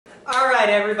Alright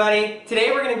everybody,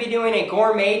 today we're going to be doing a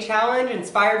gourmet challenge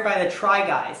inspired by the Try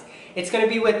Guys. It's going to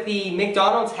be with the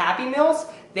McDonald's Happy Meals.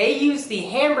 They use the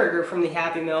hamburger from the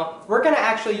Happy Meal. We're going to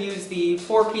actually use the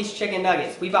 4-piece chicken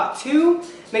nuggets. We bought 2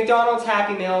 McDonald's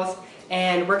Happy Meals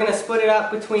and we're going to split it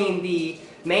up between the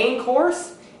main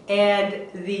course and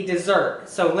the dessert.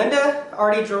 So Linda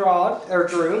already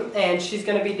drew and she's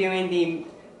going to be doing the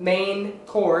main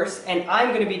course and I'm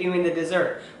going to be doing the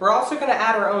dessert. We're also going to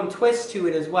add our own twist to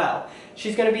it as well.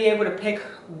 She's going to be able to pick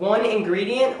one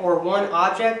ingredient or one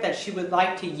object that she would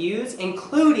like to use,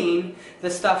 including the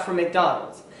stuff from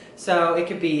McDonald's. So it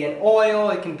could be an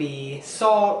oil, it can be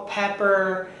salt,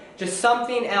 pepper, just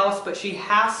something else, but she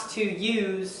has to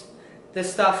use the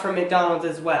stuff from McDonald's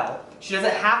as well. She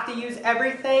doesn't have to use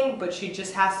everything, but she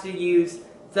just has to use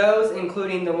those,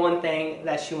 including the one thing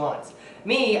that she wants.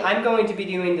 Me, I'm going to be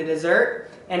doing the dessert,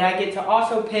 and I get to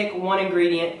also pick one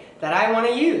ingredient that I want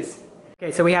to use.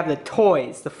 Okay, so we have the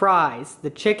toys, the fries, the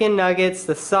chicken nuggets,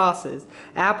 the sauces,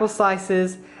 apple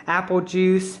slices, apple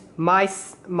juice, my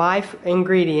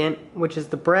ingredient, which is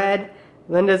the bread,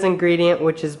 Linda's ingredient,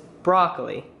 which is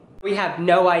broccoli. We have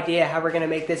no idea how we're going to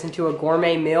make this into a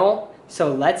gourmet meal,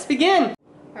 so let's begin!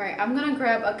 Alright, I'm going to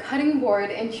grab a cutting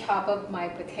board and chop up my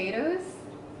potatoes.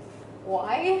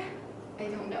 Why? I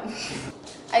don't know.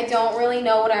 I don't really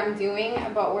know what I'm doing,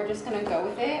 but we're just gonna go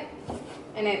with it,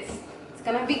 and it's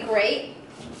gonna be great.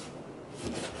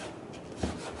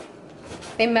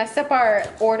 They messed up our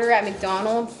order at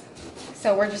McDonald's,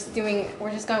 so we're just going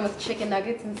with chicken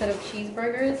nuggets instead of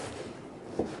cheeseburgers.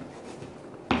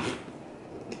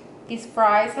 These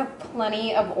fries have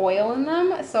plenty of oil in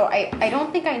them, so I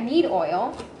don't think I need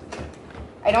oil.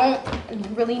 I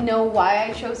don't really know why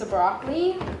I chose the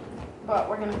broccoli, but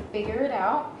we're gonna figure it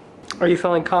out. Are you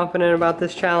feeling confident about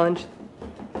this challenge?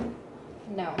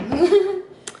 No.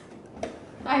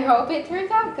 I hope it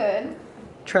turns out good.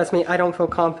 Trust me, I don't feel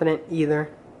confident either.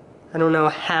 I don't know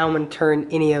how I'm gonna turn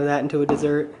any of that into a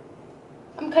dessert.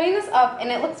 I'm cutting this up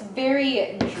and it looks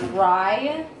very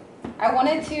dry. I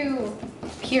wanted to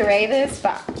puree this,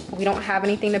 but we don't have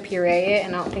anything to puree it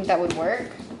and I don't think that would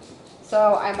work.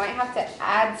 So I might have to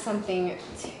add something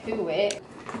to it.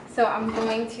 So I'm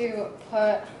going to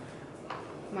put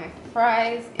my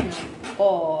fries in a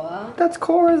bowl. That's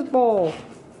Cora's bowl.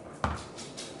 That's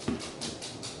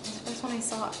the first one I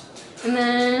saw. And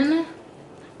then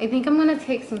I think I'm gonna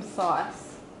take some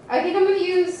sauce. I think I'm gonna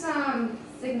use some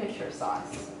signature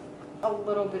sauce. A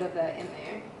little bit of that in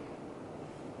there.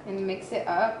 And mix it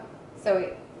up so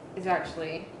it is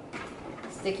actually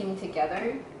sticking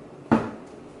together.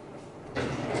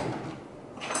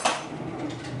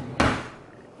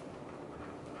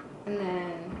 And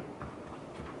then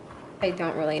I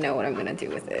don't really know what I'm gonna do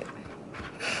with it.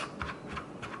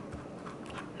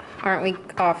 Aren't we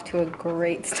off to a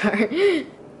great start? Okay,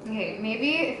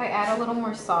 maybe if I add a little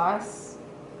more sauce,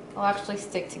 it'll actually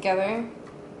stick together.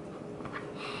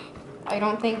 I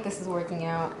don't think this is working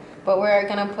out, but we're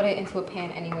gonna put it into a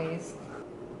pan anyways.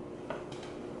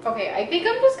 Okay, I think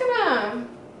I'm just gonna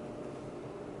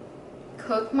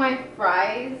cook my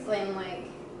fries and like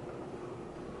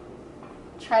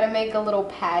try to make a little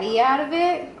patty out of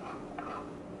it.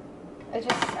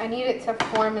 I need it to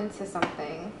form into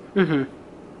something. I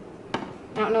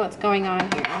don't know what's going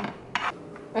on here.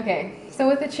 Okay, so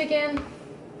with the chicken,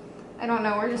 I don't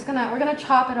know, we're gonna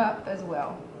chop it up as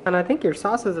well. And I think your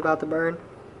sauce is about to burn.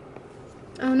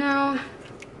 Oh no.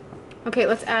 Okay,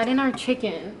 let's add in our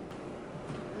chicken.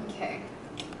 Okay,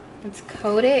 let's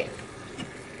coat it.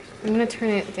 I'm gonna turn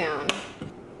it down.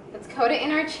 Let's coat it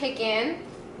in our chicken.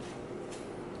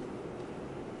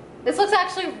 This looks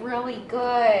actually really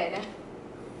good.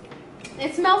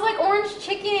 It smells like orange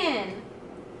chicken.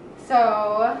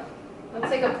 So, let's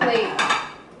take a plate.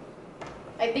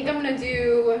 I think I'm gonna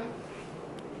use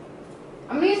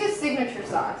a signature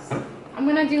sauce. I'm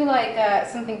gonna do like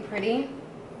something pretty.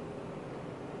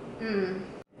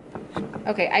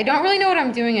 Okay, I don't really know what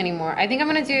I'm doing anymore. I think I'm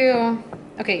gonna do,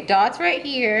 okay, dots right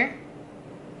here.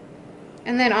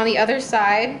 And then on the other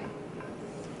side,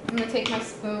 I'm gonna take my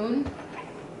spoon.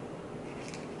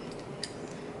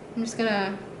 I'm just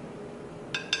gonna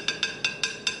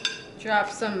drop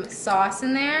some sauce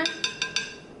in there.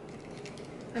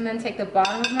 And then take the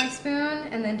bottom of my spoon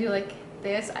and then do like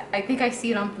this. I think I see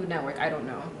it on Food Network, I don't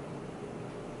know.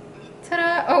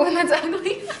 Ta-da! Oh, and that's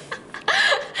ugly.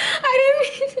 I didn't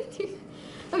mean to do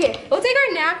that. Okay, we'll take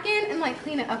our napkin and like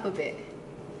clean it up a bit.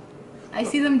 I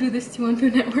see them do this too on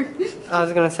Food Network. I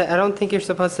was gonna say, I don't think you're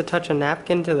supposed to touch a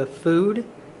napkin to the food.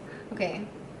 Okay.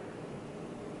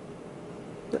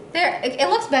 There, it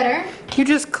looks better. You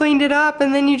just cleaned it up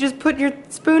and then you just put your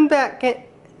spoon back in.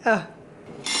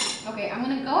 Okay, I'm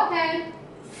gonna go ahead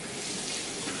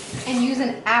and use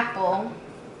an apple.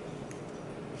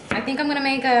 I think I'm gonna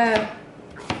make a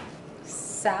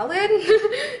salad,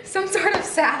 some sort of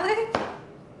salad.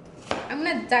 I'm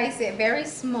gonna dice it very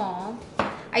small.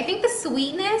 I think the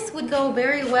sweetness would go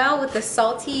very well with the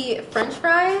salty French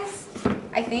fries.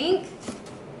 I think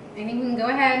we can go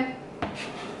ahead,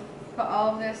 put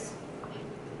all of this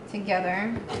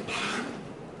together.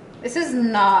 This is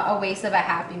not a waste of a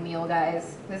Happy Meal,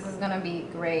 guys. This is gonna be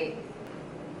great.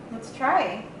 Let's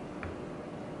try.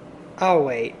 I'll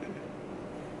wait.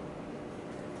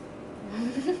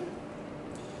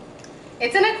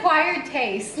 It's an acquired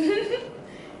taste.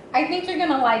 I think you're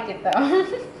gonna like it though.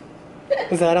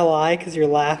 Is that a lie? Because you're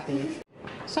laughing.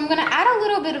 So I'm gonna add a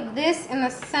little bit of this in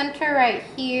the center right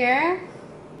here.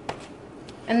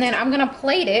 And then I'm gonna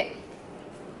plate it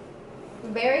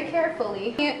very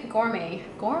carefully. Gourmet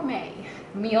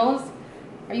meals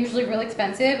are usually really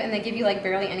expensive and they give you like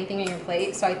barely anything in your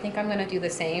plate. So I think I'm gonna do the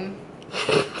same.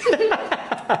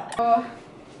 So,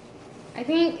 I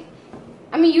mean,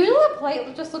 usually the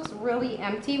plate just looks really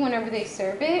empty whenever they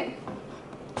serve it.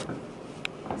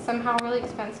 Somehow really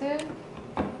expensive.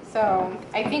 So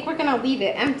I think we're gonna leave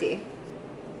it empty.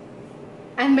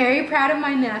 I'm very proud of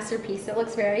my masterpiece. It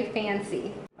looks very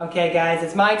fancy. Okay guys,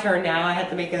 it's my turn now. I have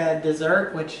to make a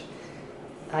dessert, which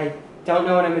I don't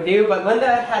know what I'm gonna do, but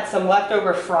Linda had some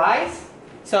leftover fries.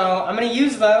 So I'm gonna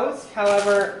use those.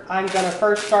 However, I'm gonna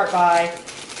first start by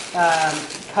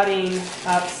cutting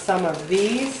up some of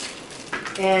these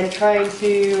and trying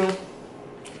to,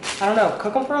 I don't know,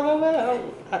 cook them for a little bit?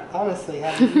 I honestly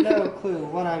have no clue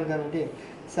what I'm gonna do.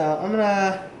 So I'm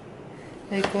gonna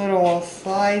make little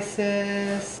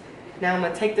slices. Now I'm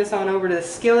gonna take this on over to the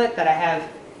skillet that I have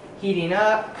heating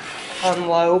up on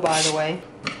low, by the way.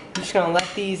 I'm just gonna let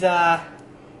these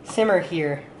simmer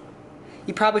here.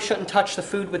 You probably shouldn't touch the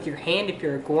food with your hand if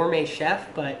you're a gourmet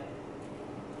chef, but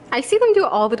I see them do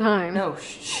it all the time. no,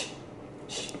 shh.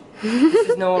 This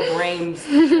is Noah Brame's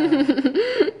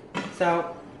show.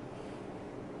 So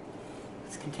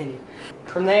let's continue.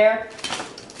 From there,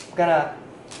 I'm gonna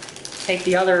take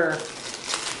the other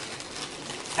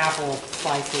apple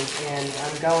slices and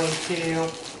I'm going to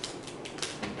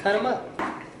cut them up.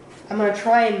 I'm gonna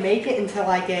try and make it into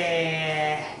like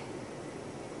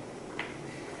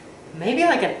maybe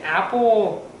like an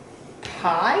apple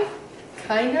pie,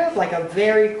 kind of like a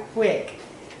very quick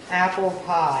apple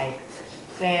pie,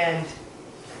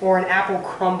 or an apple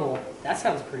crumble. That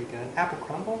sounds pretty good. Apple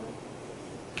crumble?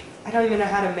 I don't even know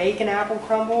how to make an apple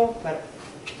crumble, but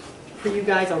for you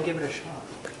guys, I'll give it a shot.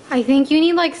 I think you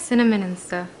need like cinnamon and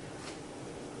stuff.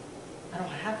 I don't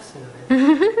have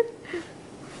cinnamon.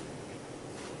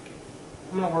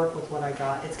 I'm gonna work with what I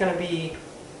got. It's gonna be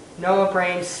Noah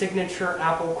Brame's signature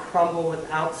apple crumble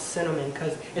without cinnamon,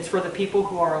 because it's for the people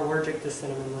who are allergic to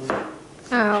cinnamon, Linda.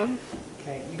 Oh.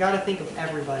 Okay, you gotta think of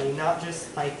everybody, not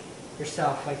just like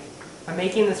yourself. Like, I'm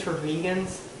making this for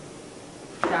vegans.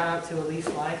 Shout out to Elise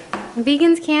Life.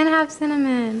 Vegans can have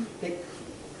cinnamon. I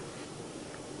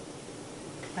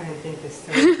didn't think this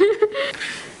through.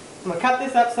 I'm gonna cut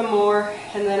this up some more,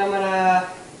 and then I'm gonna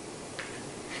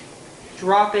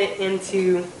drop it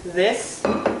into this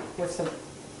with some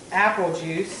apple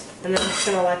juice, and then I'm just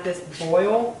gonna let this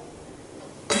boil.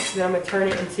 Then I'm gonna turn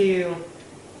it into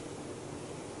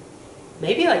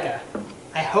maybe like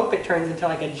I hope it turns into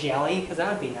like a jelly, because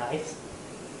that would be nice.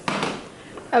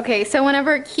 Okay, so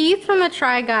whenever Keith from the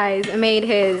Try Guys made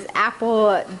his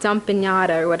apple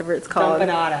dumpanata or whatever it's called.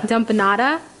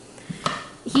 Dumpanata.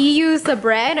 He used the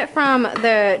bread from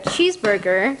the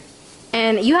cheeseburger,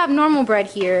 and you have normal bread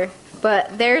here,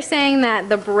 but they're saying that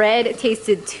the bread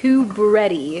tasted too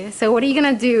bready. So what are you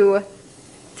gonna do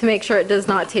to make sure it does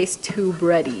not taste too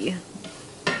bready?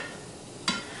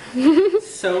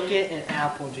 Soak it in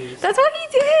apple juice. That's what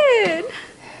he did!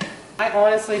 I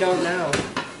honestly don't know.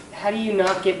 How do you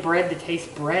not get bread to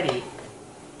taste bready?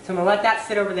 So I'm gonna let that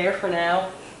sit over there for now,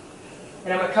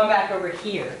 and I'm gonna come back over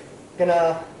here. I'm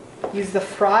gonna use the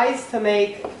fries to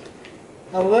make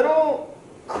a little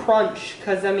crunch,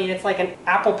 because I mean it's like an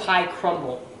apple pie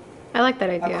crumble. I like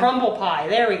that idea. A crumble pie,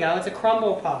 there we go, it's a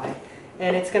crumble pie.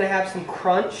 And it's gonna have some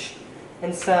crunch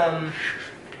and some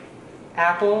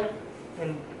apple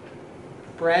and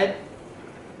bread.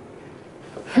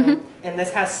 And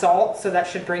this has salt, so that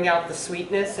should bring out the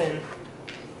sweetness and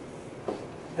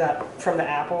that from the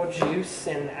apple juice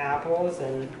and apples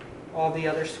and all the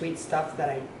other sweet stuff that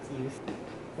I used.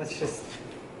 Let's just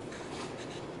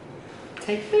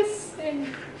take this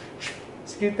and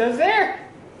scoot those there.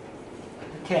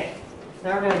 Okay,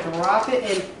 now we're gonna drop it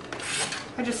in.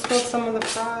 I just spilled some of the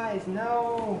fries.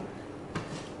 No.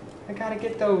 I gotta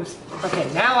get those. Okay,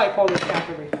 now I pull this back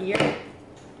over here.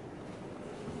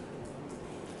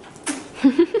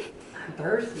 I'm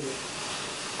thirsty.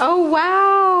 Oh,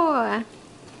 wow.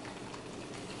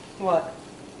 What?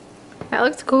 That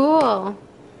looks cool.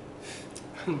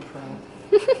 I'm pro.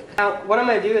 Now, what I'm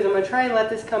gonna do is I'm gonna try and let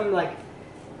this come like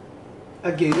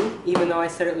a goo, even though I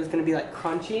said it was gonna be like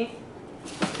crunchy.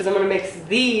 Because I'm gonna mix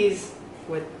these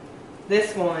with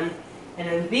this one, and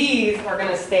then these are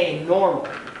gonna stay normal.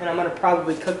 And I'm gonna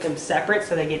probably cook them separate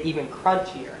so they get even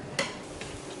crunchier.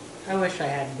 I wish I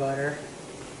had butter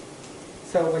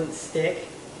so it wouldn't stick.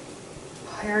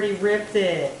 I already ripped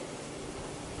it.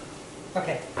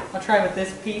 Okay, I'll try with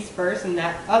this piece first, and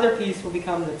that other piece will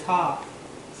become the top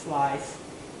slice.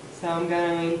 So I'm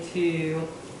going to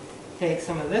take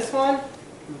some of this one,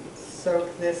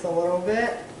 soak this a little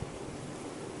bit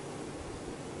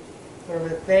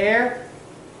there,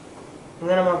 and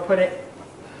then I'm going to put it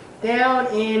down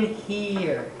in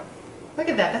here. Look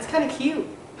at that, that's kind of cute.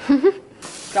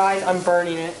 Guys, I'm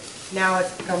burning it. Now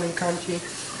it's becoming crunchy.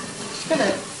 Just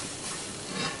gonna...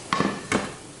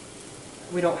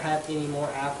 We don't have any more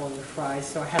apple in the fries,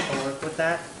 so I have to work with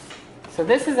that. So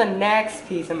this is the next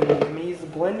piece I'm gonna use. I'm gonna use the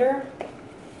blender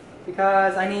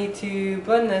because I need to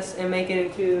blend this and make it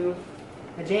into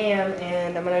a jam,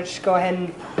 and I'm gonna just go ahead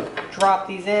and drop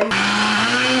these in.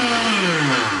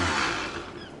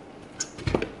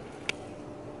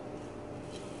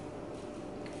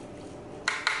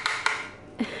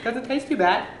 Doesn't taste too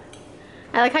bad.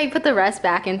 I like how you put the rest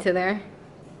back into there.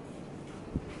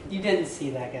 You didn't see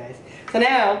that, guys. So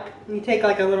now, you take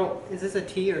like a little, is this a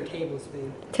tea or a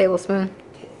tablespoon? Tablespoon.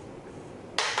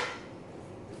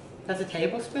 That's a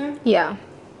tablespoon? Yeah.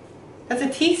 That's a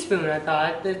teaspoon, I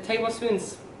thought. The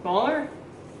tablespoon's smaller?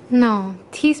 No,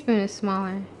 teaspoon is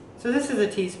smaller. So this is a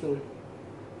teaspoon.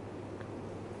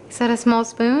 Is that a small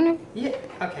spoon? Yeah,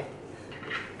 okay.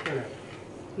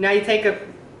 Now you take a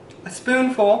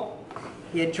spoonful,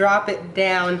 you drop it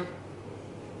down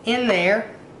in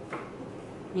there.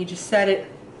 You just set it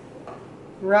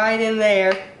right in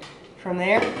there. From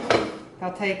there,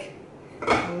 I'll take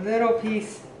a little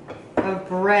piece of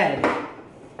bread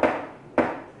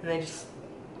and I just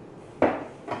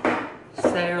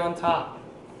set it on top.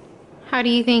 How do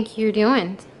you think you're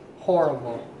doing?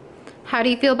 Horrible. How do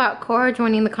you feel about Cora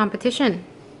joining the competition?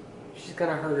 She's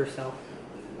gonna hurt herself.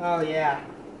 Oh yeah.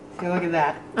 See, look at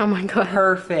that. Oh my god.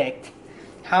 Perfect.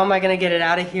 How am I gonna get it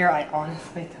out of here? I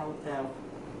honestly don't know.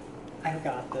 I've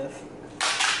got this.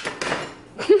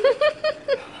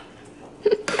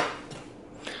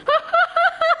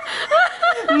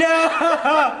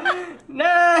 No!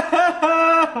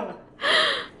 No!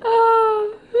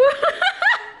 Oh.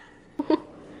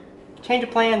 Change of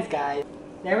plans, guys.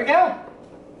 There we go.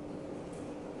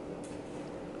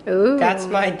 Ooh. That's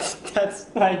my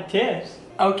dish.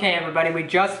 Okay, everybody, we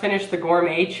just finished the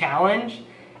gourmet challenge,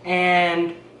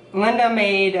 and Linda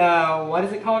made what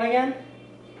is it called again?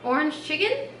 Orange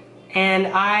chicken? And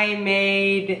I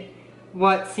made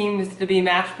what seems to be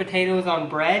mashed potatoes on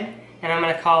bread, and I'm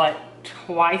gonna call it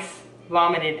twice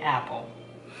vomited apple.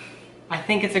 I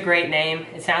think it's a great name.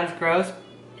 It sounds gross.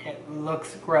 It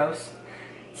looks gross.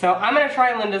 So I'm gonna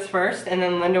try Linda's first, and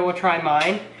then Linda will try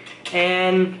mine.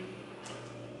 And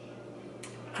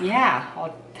yeah,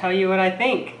 I'll tell you what I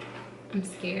think. I'm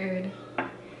scared.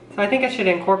 So I think I should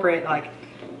incorporate like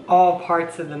all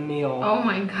parts of the meal Oh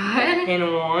my god.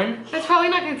 in one. That's probably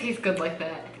not gonna taste good like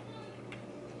that.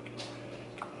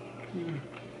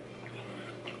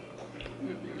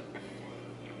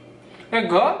 It's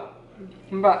good,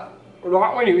 but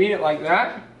not when you eat it like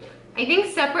that. I think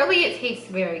separately it tastes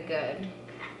very good.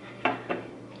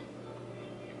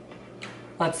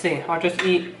 Let's see, I'll just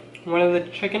eat one of the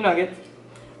chicken nuggets.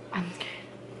 I'm scared.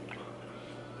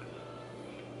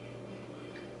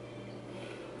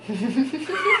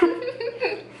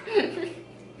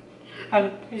 How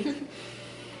does it taste?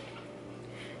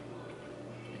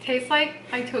 It tastes like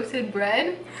I toasted bread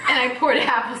and I poured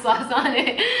applesauce on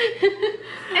it.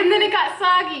 And then it got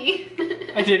soggy.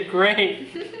 I did great.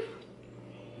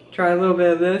 Try a little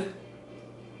bit of this.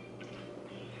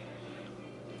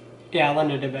 Yeah,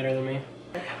 Linda did better than me.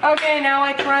 Okay, now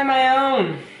I try my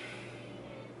own.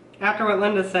 After what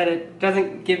Linda said, it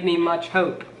doesn't give me much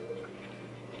hope.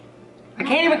 I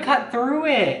can't even cut through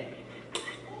it.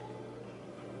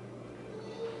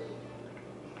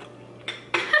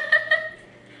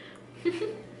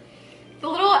 The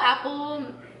little apple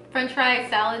french fry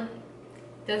salad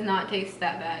does not taste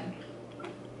that bad.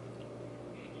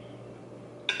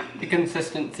 The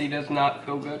consistency does not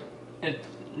feel good. It's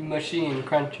mushy and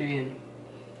crunchy and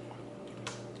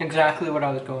exactly what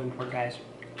I was going for, guys.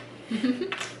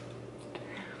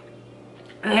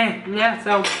 Yeah,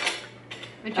 so.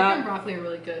 The chicken and broccoli are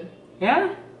really good.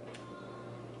 Yeah?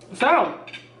 So,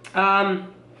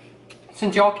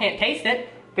 since y'all can't taste it,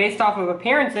 based off of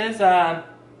appearances,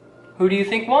 who do you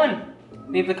think won?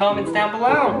 Leave the comments down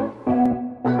below.